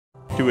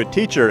To a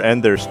teacher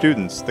and their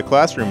students, the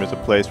classroom is a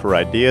place where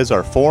ideas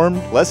are formed,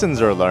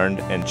 lessons are learned,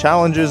 and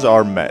challenges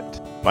are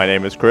met. My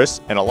name is Chris,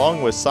 and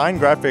along with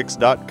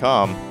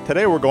Signgrafx.com,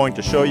 today we're going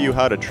to show you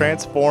how to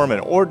transform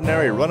an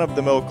ordinary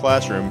run-of-the-mill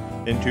classroom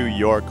into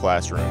your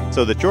classroom,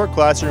 so that your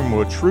classroom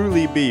will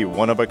truly be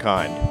one of a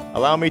kind.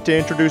 Allow me to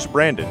introduce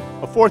Brandon,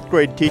 a 4th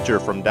grade teacher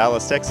from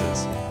Dallas,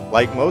 Texas.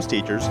 Like most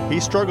teachers, he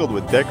struggled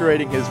with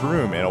decorating his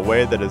room in a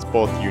way that is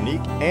both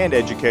unique and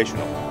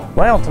educational.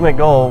 My ultimate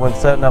goal when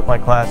setting up my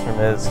classroom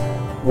is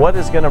what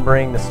is going to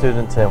bring the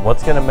students in?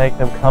 What's going to make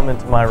them come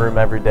into my room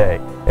every day?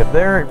 If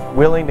they're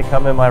willing to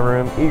come in my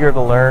room, eager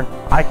to learn,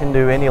 I can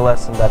do any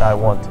lesson that I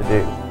want to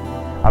do.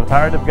 I'm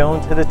tired of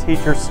going to the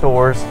teacher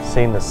stores,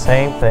 seeing the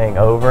same thing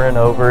over and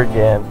over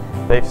again.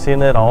 They've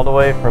seen it all the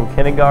way from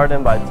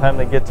kindergarten. By the time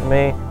they get to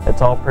me,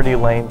 it's all pretty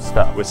lame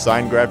stuff. With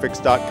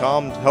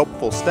Signgrafx.com's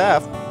helpful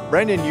staff,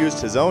 Brandon used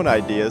his own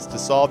ideas to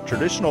solve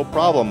traditional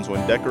problems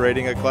when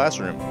decorating a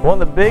classroom. One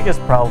of the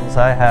biggest problems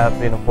I have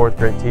being a 4th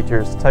grade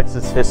teacher is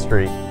Texas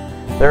history.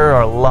 There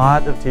are a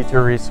lot of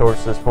teacher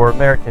resources for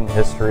American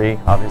history,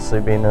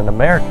 obviously being in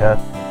America,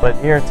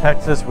 but here in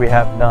Texas we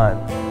have none.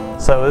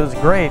 So it was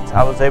great.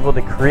 I was able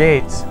to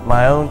create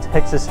my own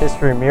Texas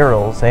history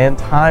murals and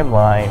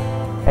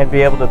timeline and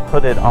be able to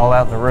put it all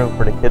out in the room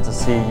for the kids to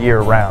see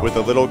year-round. With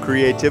a little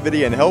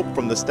creativity and help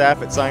from the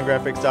staff at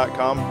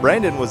Signgrafx.com,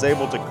 Brandon was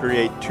able to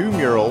create 2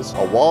 murals,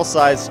 a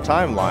wall-sized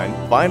timeline,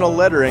 vinyl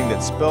lettering that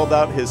spelled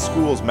out his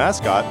school's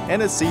mascot,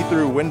 and a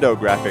see-through window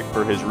graphic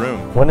for his room.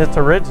 When it's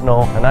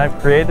original and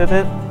I've created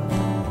it,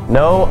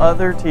 no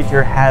other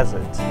teacher has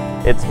it.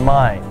 It's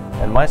mine,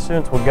 and my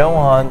students will go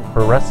on for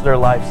the rest of their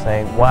life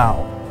saying,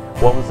 wow,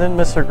 what was in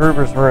Mr.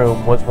 Gruber's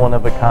room was one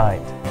of a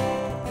kind.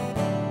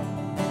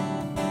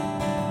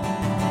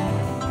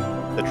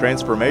 The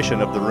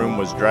transformation of the room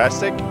was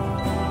drastic,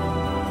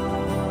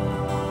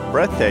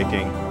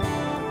 breathtaking,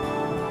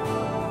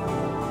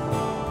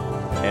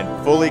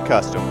 and fully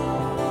custom.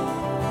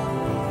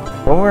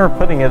 When we were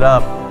putting it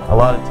up, a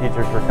lot of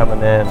teachers were coming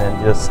in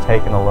and just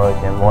taking a look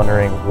and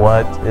wondering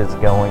what is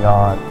going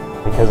on,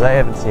 because they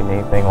haven't seen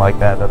anything like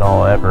that at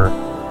all ever.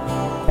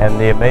 And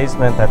the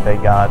amazement that they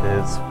got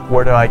is,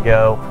 where do I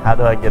go? How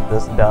do I get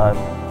this done?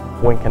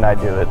 When can I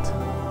do it?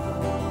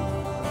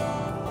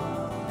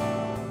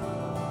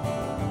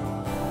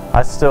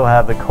 I still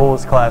have the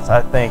coolest class,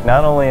 I think,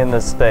 not only in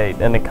this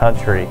state, in the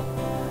country.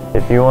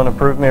 If you want to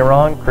prove me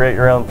wrong, create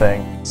your own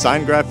thing.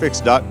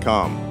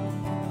 Signgrafx.com,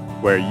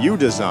 where you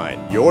design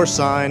your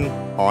sign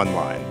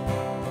online.